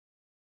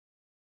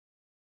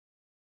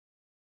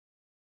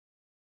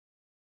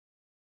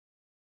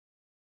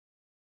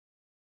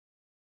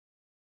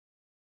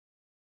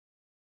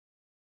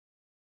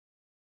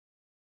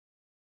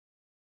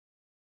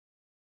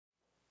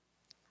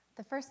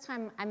The first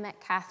time I met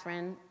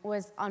Catherine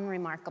was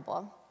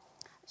unremarkable.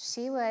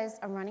 She was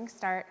a running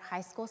start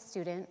high school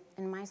student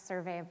in my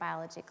survey of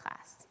biology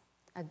class.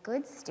 A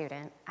good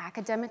student,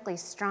 academically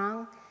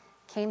strong,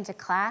 came to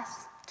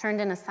class, turned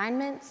in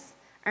assignments,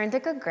 earned a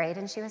good grade,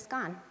 and she was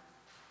gone.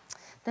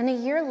 Then a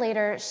year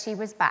later, she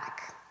was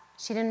back.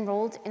 She'd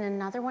enrolled in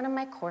another one of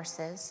my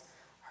courses,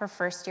 her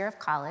first year of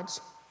college,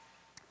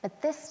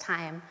 but this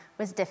time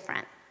was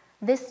different.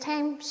 This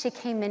time, she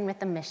came in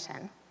with a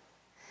mission.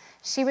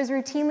 She was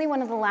routinely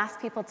one of the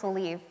last people to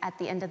leave at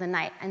the end of the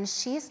night, and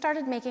she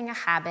started making a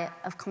habit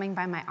of coming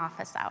by my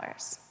office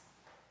hours.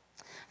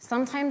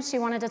 Sometimes she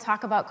wanted to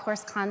talk about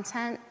course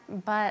content,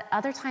 but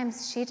other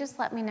times she just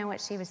let me know what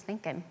she was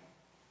thinking.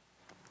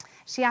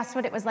 She asked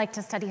what it was like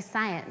to study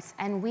science,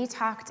 and we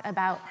talked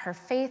about her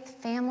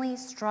faith, family,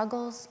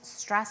 struggles,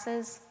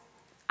 stresses.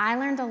 I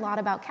learned a lot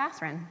about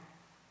Catherine.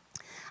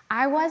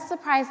 I was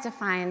surprised to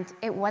find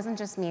it wasn't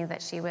just me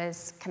that she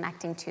was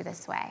connecting to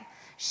this way.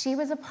 She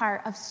was a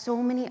part of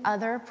so many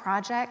other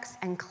projects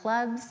and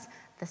clubs,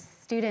 the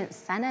Student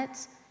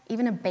Senate,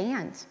 even a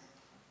band.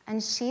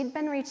 And she'd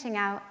been reaching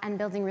out and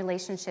building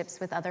relationships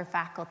with other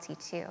faculty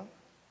too.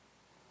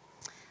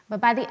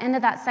 But by the end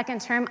of that second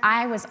term,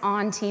 I was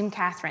on Team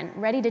Catherine,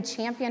 ready to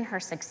champion her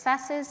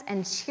successes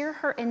and cheer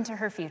her into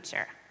her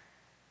future.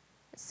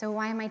 So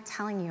why am I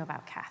telling you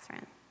about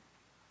Catherine?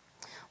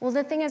 Well,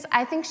 the thing is,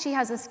 I think she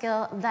has a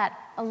skill that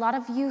a lot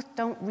of youth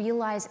don't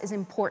realize is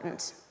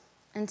important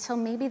until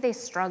maybe they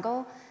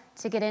struggle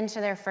to get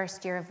into their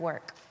first year of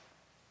work.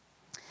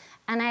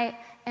 And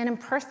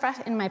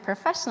in my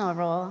professional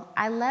role,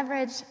 I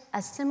leverage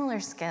a similar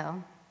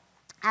skill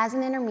as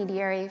an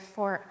intermediary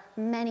for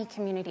many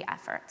community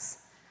efforts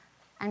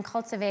and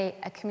cultivate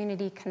a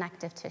community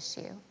connective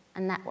tissue, a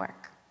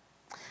network.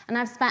 And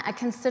I've spent a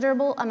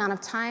considerable amount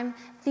of time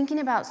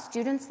thinking about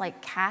students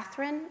like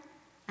Catherine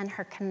and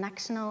her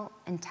connectional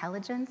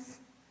intelligence,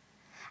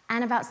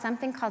 and about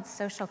something called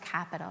social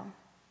capital.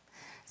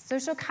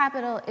 Social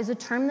capital is a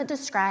term that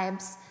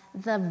describes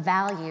the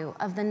value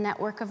of the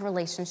network of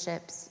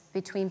relationships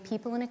between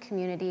people in a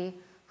community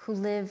who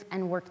live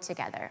and work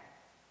together.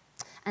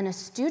 And a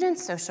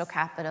student's social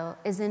capital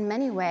is in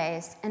many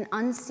ways an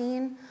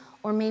unseen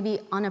or maybe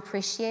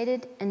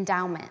unappreciated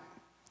endowment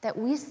that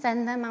we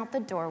send them out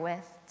the door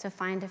with to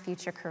find a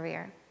future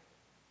career.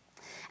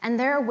 And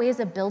there are ways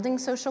of building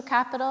social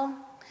capital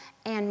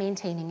and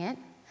maintaining it.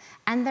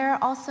 And there are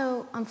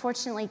also,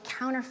 unfortunately,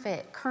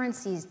 counterfeit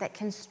currencies that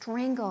can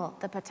strangle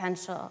the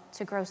potential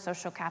to grow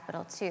social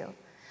capital too.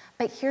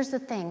 But here's the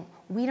thing,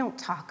 we don't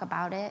talk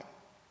about it.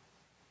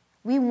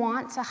 We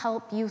want to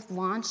help youth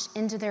launch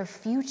into their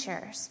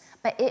futures,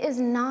 but it is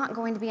not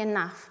going to be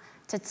enough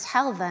to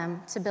tell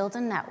them to build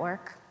a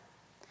network,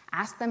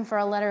 ask them for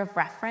a letter of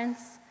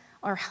reference,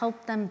 or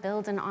help them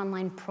build an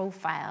online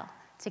profile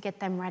to get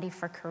them ready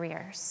for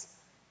careers.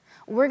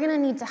 We're gonna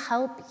need to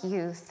help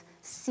youth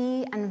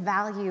see and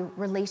value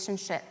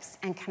relationships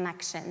and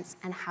connections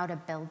and how to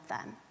build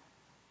them.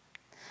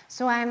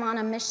 So I'm on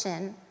a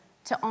mission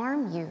to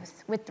arm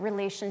youth with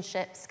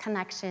relationships,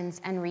 connections,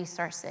 and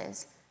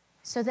resources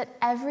so that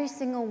every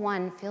single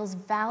one feels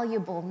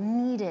valuable,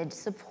 needed,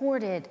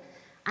 supported,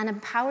 and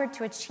empowered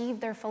to achieve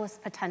their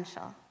fullest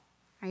potential.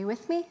 Are you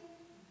with me?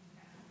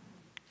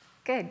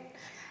 Good.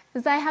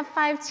 Because I have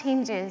 5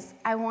 changes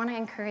I want to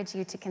encourage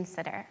you to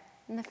consider.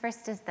 And the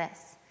first is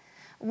this.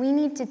 We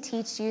need to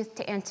teach youth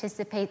to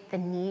anticipate the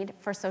need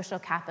for social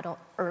capital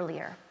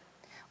earlier.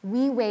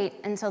 We wait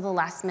until the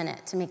last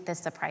minute to make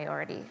this a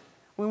priority.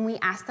 When we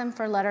ask them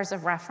for letters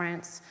of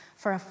reference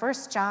for a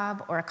first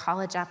job or a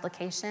college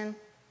application,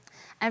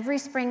 every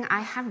spring I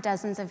have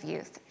dozens of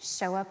youth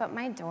show up at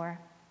my door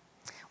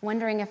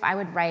wondering if I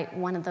would write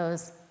one of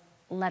those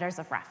letters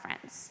of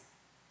reference.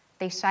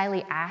 They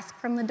shyly ask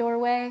from the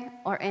doorway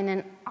or in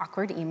an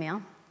awkward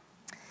email.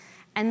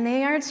 And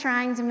they are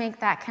trying to make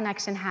that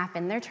connection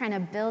happen. They're trying to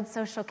build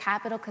social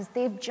capital because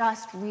they've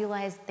just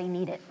realized they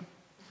need it.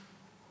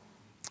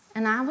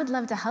 And I would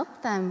love to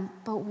help them,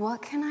 but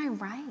what can I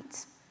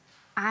write?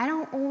 I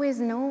don't always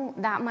know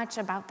that much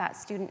about that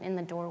student in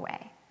the doorway.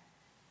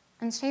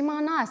 And shame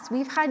on us.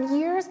 We've had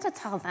years to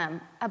tell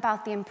them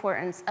about the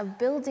importance of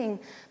building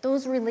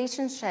those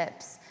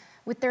relationships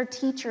with their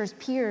teachers,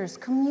 peers,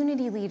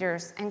 community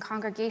leaders, and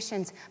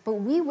congregations, but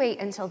we wait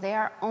until they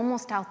are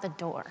almost out the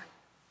door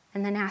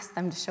and then ask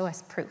them to show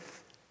us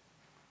proof.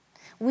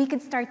 We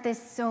could start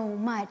this so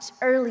much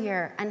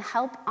earlier and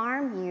help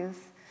arm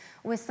youth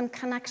with some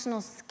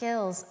connectional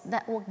skills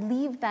that will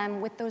leave them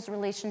with those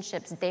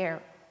relationships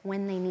there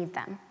when they need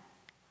them.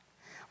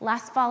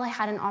 Last fall, I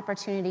had an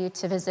opportunity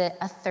to visit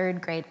a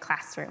 3rd grade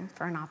classroom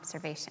for an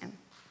observation.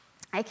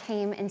 I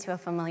came into a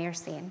familiar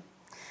scene.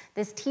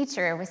 This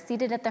teacher was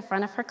seated at the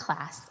front of her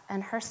class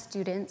and her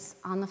students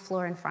on the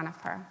floor in front of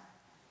her.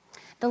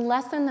 The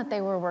lesson that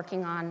they were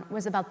working on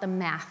was about the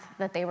math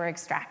that they were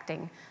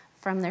extracting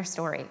from their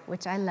story,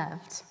 which I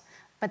loved.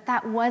 But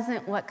that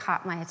wasn't what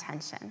caught my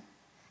attention.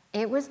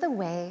 It was the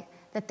way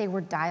that they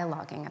were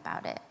dialoguing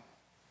about it.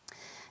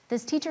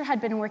 This teacher had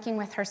been working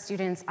with her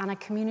students on a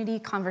community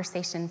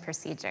conversation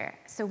procedure.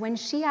 So when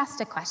she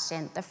asked a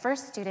question, the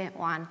first student,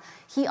 Juan,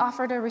 he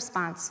offered a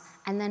response,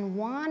 and then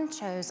Juan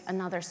chose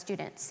another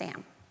student,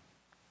 Sam.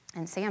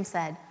 And Sam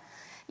said,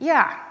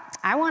 "Yeah,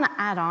 I want to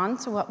add on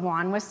to what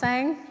Juan was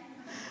saying.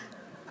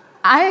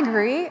 I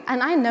agree,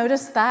 and I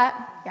noticed that."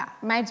 Yeah,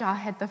 my jaw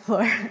hit the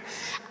floor.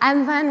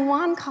 And then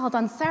Juan called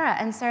on Sarah,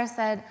 and Sarah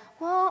said,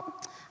 "Well,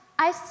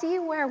 I see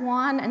where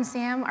Juan and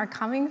Sam are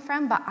coming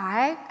from, but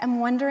I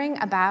am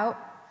wondering about,"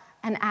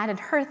 and added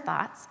her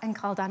thoughts and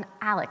called on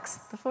Alex,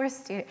 the fourth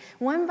student.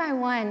 One by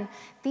one,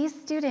 these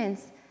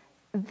students,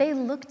 they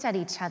looked at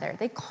each other.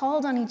 They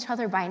called on each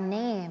other by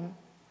name.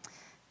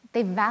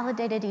 They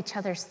validated each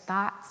other's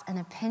thoughts and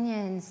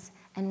opinions,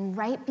 and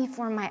right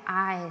before my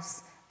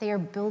eyes, they are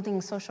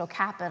building social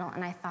capital.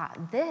 And I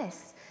thought,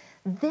 this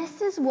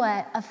is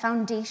what a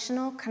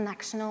foundational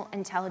connectional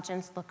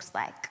intelligence looks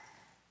like.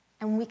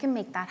 And we can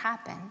make that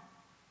happen.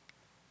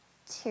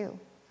 2,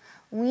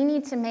 we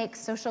need to make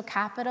social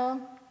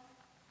capital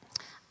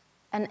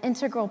an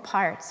integral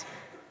part.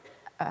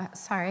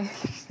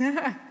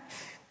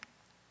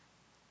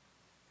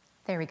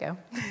 There we go.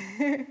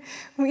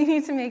 We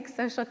need to make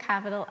social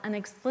capital an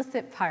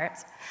explicit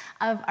part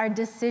of our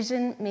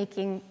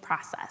decision-making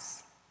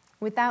process.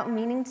 Without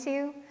meaning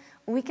to,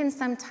 we can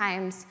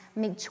sometimes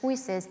make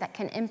choices that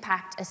can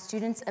impact a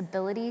student's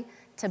ability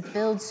to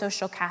build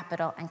social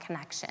capital and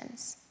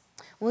connections.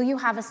 Will you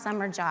have a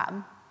summer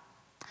job?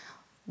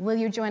 Will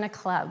you join a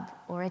club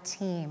or a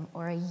team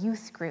or a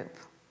youth group?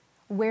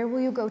 Where will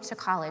you go to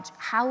college?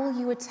 How will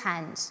you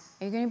attend?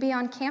 Are you going to be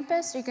on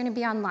campus or are you going to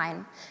be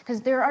online?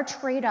 Because there are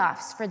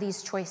trade-offs for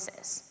these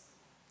choices.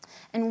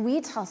 And we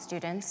tell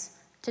students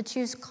to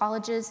choose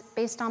colleges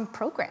based on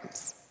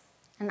programs.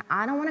 And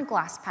I don't want to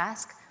gloss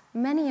past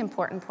many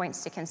important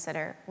points to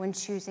consider when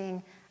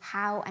choosing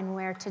how and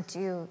where to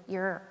do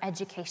your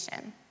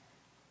education.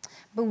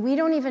 But we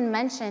don't even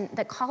mention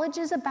that college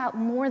is about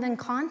more than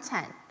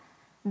content.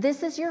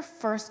 This is your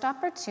first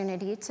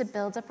opportunity to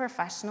build a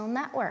professional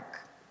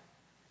network.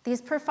 These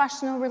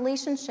professional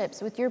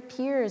relationships with your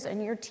peers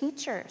and your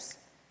teachers.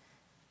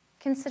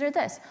 Consider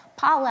this.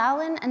 Paul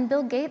Allen and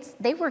Bill Gates,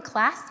 they were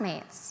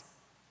classmates.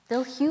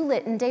 Bill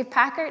Hewlett and Dave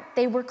Packard,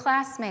 they were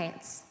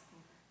classmates.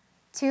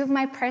 2 of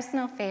my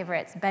personal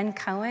favorites, Ben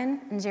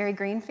Cohen and Jerry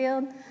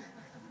Greenfield,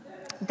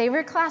 they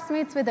were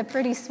classmates with a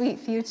pretty sweet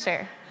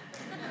future,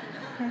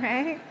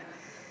 right?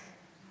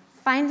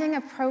 Finding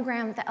a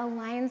program that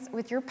aligns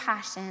with your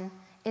passion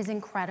is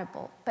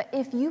incredible. But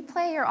if you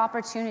play your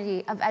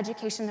opportunity of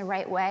education the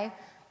right way,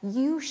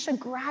 you should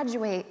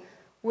graduate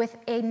with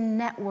a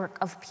network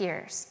of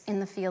peers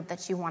in the field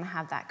that you want to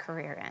have that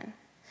career in.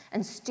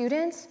 And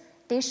students,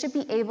 they should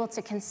be able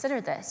to consider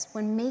this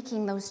when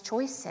making those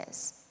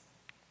choices.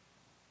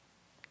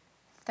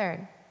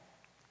 3rd,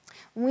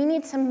 we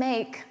need to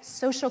make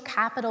social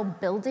capital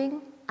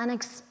building an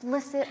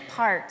explicit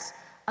part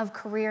of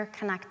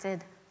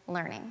career-connected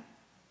learning.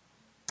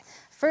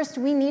 First,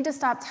 we need to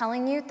stop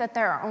telling you that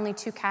there are only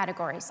 2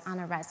 categories on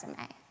a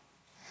resume.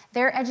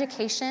 Their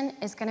education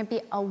is going to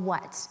be a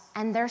what,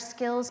 and their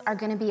skills are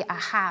going to be a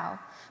how.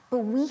 But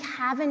we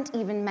haven't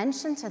even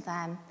mentioned to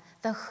them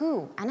the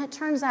who, and it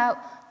turns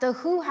out the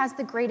who has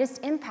the greatest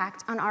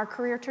impact on our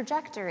career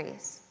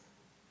trajectories.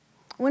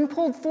 When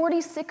polled,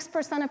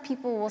 46% of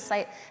people will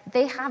say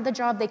they have the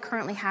job they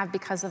currently have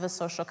because of a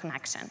social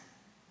connection.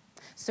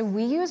 So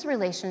we use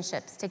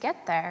relationships to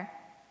get there,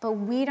 but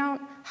we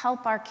don't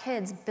help our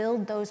kids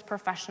build those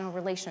professional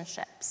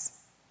relationships.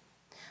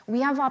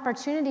 We have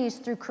opportunities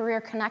through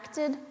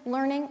career-connected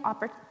learning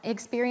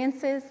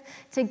experiences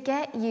to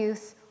get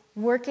youth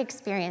work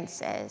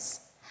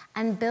experiences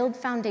and build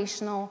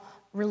foundational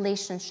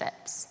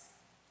relationships.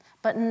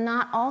 But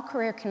not all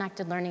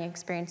career-connected learning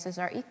experiences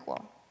are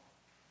equal.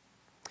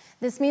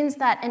 This means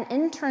that an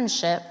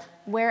internship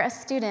where a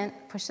student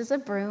pushes a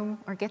broom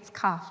or gets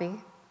coffee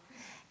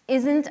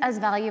isn't as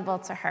valuable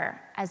to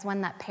her as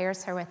one that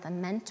pairs her with a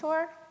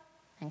mentor,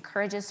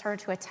 encourages her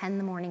to attend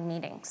the morning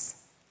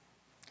meetings.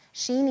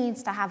 She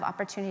needs to have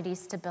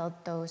opportunities to build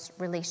those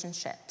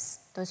relationships,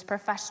 those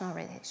professional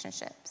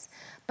relationships.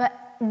 But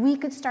we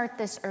could start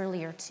this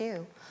earlier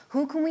too.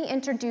 Who can we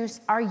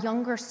introduce our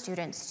younger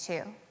students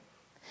to?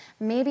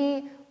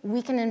 Maybe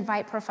we can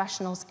invite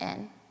professionals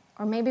in,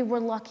 or maybe we're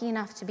lucky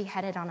enough to be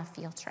headed on a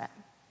field trip.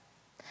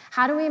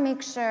 How do we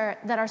make sure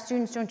that our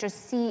students don't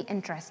just see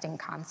interesting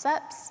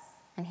concepts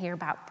and hear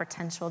about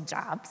potential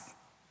jobs?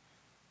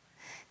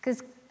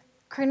 Because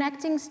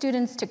connecting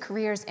students to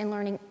careers in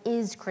learning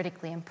is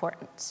critically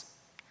important.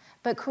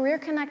 But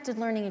career-connected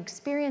learning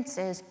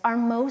experiences are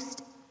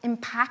most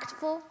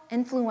impactful,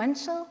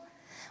 influential,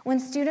 when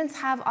students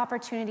have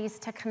opportunities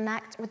to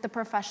connect with the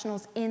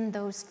professionals in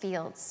those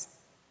fields.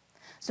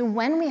 So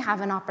when we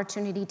have an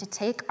opportunity to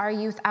take our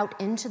youth out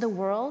into the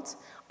world,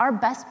 our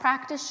best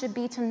practice should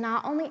be to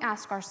not only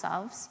ask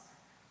ourselves,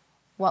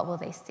 what will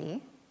they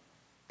see,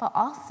 but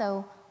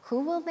also,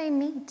 who will they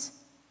meet?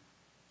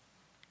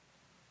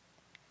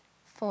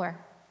 4,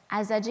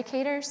 as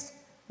educators,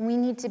 we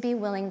need to be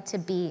willing to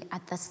be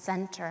at the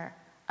center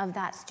of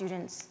that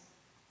student's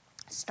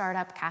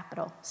startup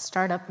capital,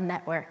 startup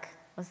network,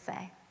 let's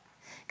say.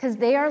 Because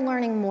they are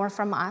learning more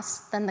from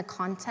us than the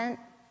content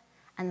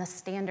and the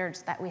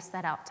standards that we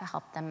set out to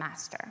help them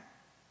master.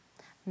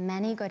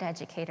 Many good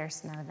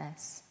educators know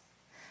this.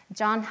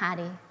 John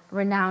Hattie,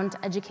 renowned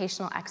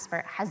educational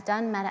expert, has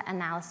done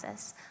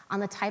meta-analysis on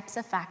the types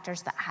of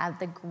factors that have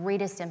the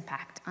greatest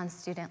impact on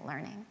student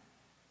learning.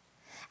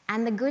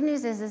 And the good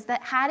news is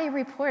that Hattie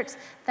reports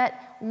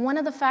that one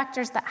of the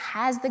factors that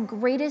has the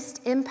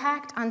greatest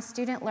impact on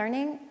student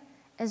learning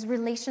is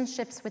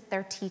relationships with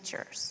their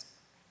teachers.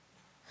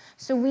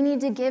 So we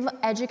need to give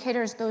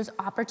educators those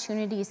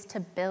opportunities to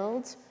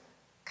build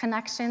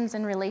connections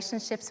and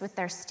relationships with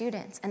their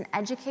students. And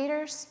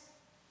educators,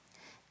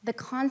 the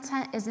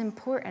content is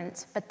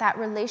important, but that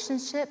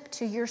relationship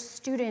to your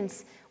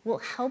students will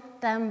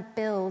help them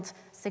build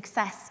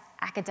success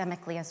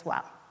academically as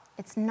well.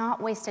 It's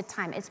not wasted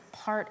time. It's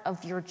part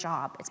of your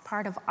job. It's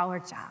part of our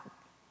job.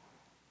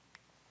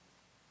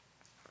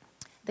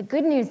 The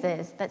good news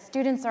is that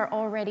students are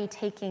already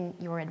taking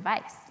your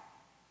advice.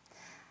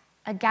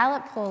 A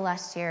Gallup poll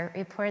last year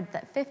reported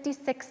that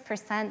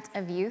 56%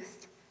 of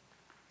youth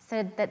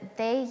said that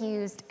they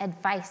used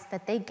advice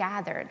that they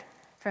gathered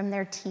from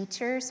their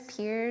teachers,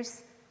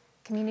 peers,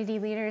 community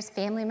leaders,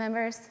 family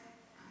members,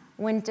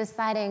 when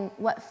deciding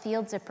what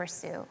field to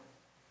pursue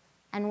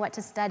and what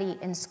to study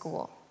in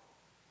school.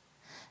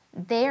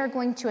 They are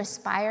going to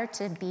aspire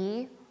to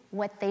be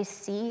what they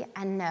see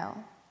and know.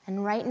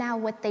 And right now,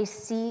 what they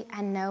see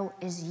and know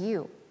is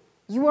you.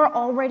 You are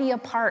already a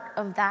part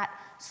of that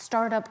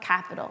startup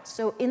capital.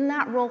 So in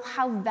that role,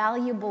 how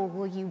valuable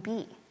will you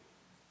be?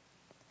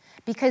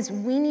 Because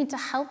we need to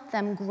help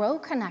them grow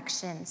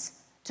connections,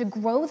 to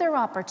grow their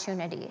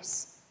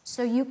opportunities,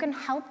 so you can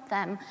help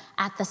them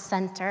at the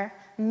center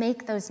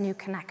make those new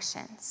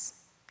connections.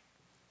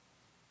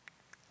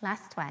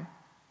 Last one.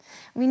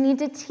 We need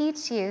to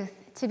teach youth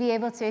to be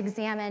able to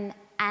examine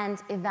and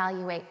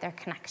evaluate their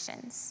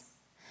connections.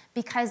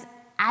 Because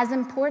as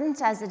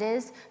important as it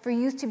is for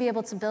youth to be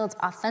able to build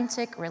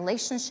authentic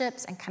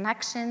relationships and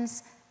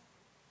connections,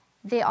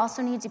 they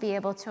also need to be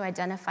able to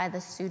identify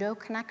the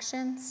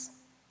pseudo-connections.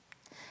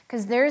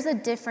 Because there's a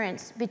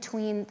difference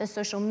between the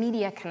social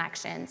media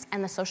connections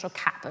and the social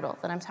capital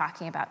that I'm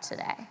talking about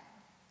today,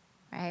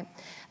 right?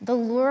 The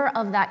lure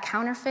of that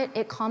counterfeit,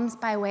 it comes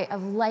by way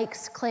of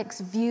likes, clicks,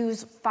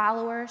 views,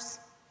 followers.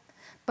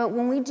 But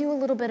when we do a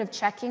little bit of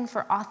checking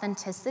for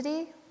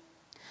authenticity,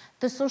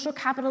 the social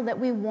capital that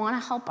we want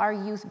to help our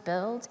youth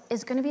build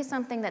is going to be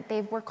something that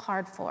they've worked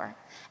hard for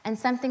and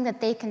something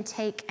that they can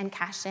take and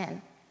cash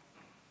in.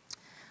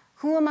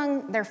 Who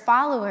among their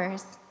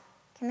followers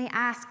can they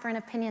ask for an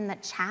opinion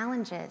that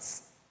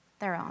challenges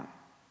their own?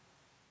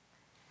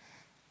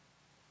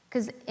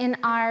 Because in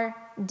our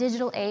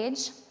digital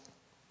age,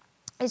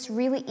 it's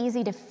really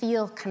easy to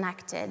feel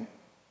connected.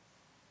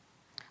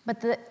 But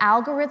the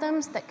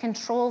algorithms that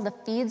control the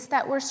feeds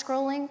that we're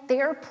scrolling, they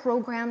are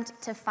programmed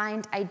to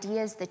find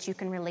ideas that you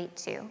can relate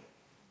to.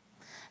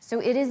 So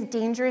it is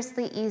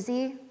dangerously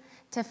easy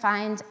to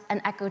find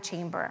an echo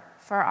chamber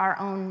for our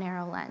own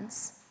narrow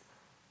lens.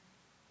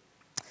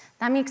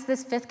 That makes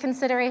this fifth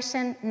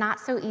consideration not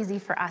so easy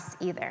for us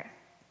either.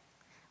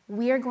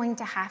 We are going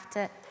to have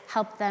to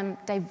help them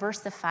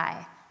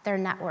diversify their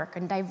network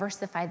and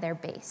diversify their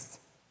base.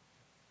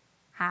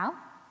 How?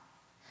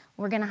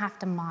 We're going to have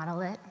to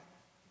model it.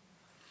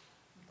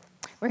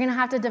 We're going to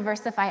have to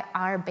diversify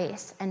our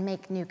base and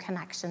make new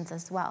connections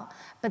as well.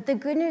 But the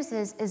good news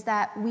is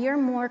that we are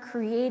more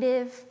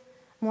creative,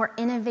 more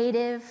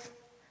innovative,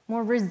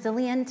 more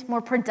resilient,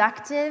 more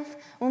productive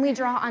when we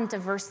draw on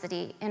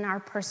diversity in our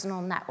personal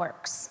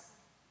networks.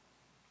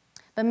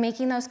 But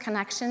making those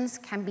connections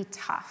can be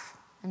tough.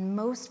 And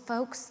most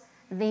folks,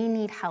 they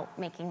need help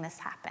making this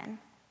happen.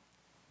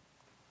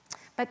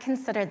 But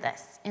consider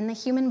this. In the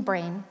human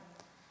brain,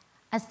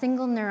 a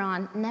single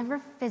neuron never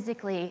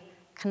physically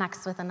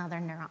connects with another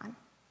neuron.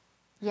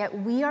 Yet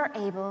we are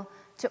able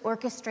to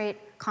orchestrate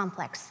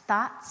complex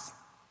thoughts,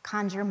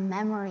 conjure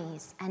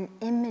memories and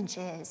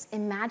images,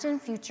 imagine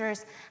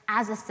futures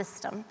as a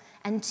system,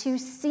 and two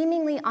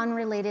seemingly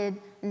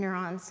unrelated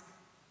neurons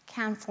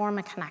can form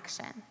a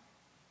connection.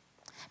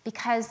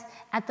 Because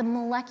at the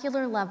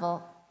molecular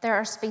level, there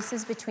are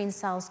spaces between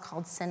cells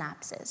called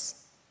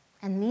synapses.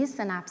 And these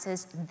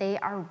synapses, they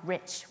are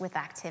rich with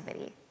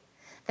activity.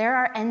 There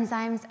are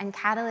enzymes and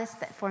catalysts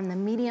that form the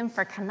medium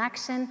for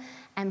connection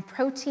and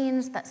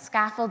proteins that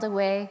scaffold a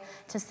way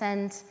to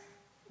send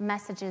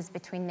messages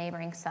between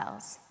neighboring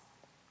cells.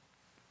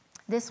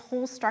 This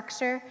whole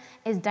structure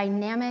is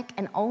dynamic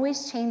and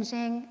always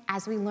changing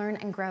as we learn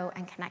and grow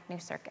and connect new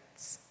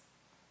circuits.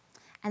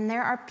 And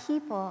there are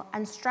people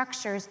and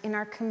structures in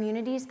our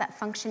communities that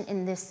function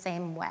in this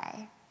same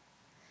way.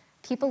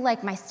 People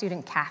like my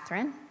student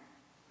Catherine,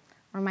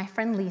 or my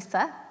friend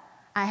Lisa.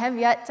 I have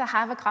yet to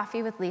have a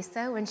coffee with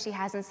Lisa when she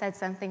hasn't said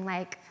something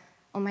like,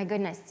 oh my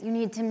goodness, you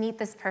need to meet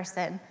this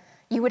person.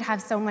 You would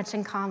have so much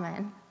in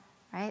common,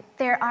 right?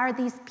 There are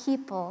these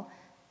people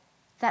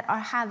that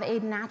have a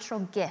natural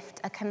gift,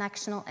 a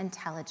connectional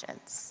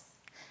intelligence.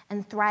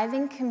 And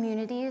thriving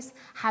communities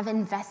have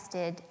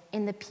invested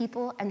in the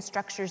people and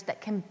structures that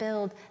can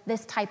build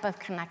this type of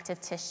connective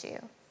tissue.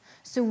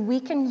 So we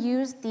can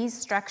use these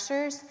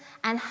structures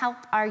and help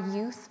our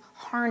youth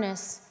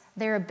harness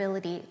their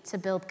ability to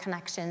build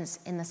connections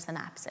in the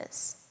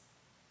synapses.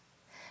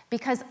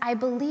 Because I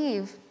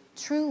believe,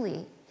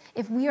 truly,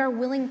 if we are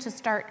willing to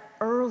start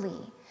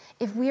early,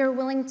 if we are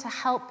willing to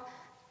help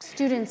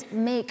students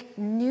make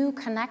new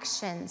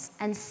connections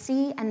and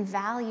see and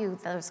value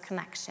those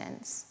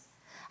connections,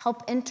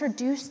 help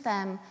introduce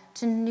them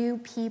to new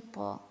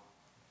people,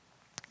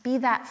 be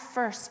that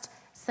first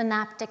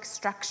synaptic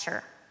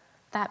structure,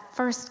 that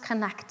first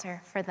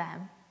connector for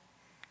them,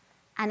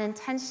 and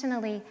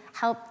intentionally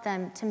help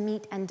them to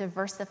meet and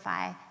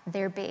diversify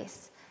their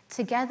base.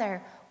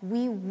 Together,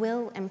 we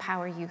will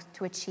empower youth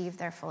to achieve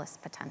their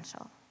fullest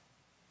potential.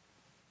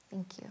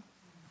 Thank you.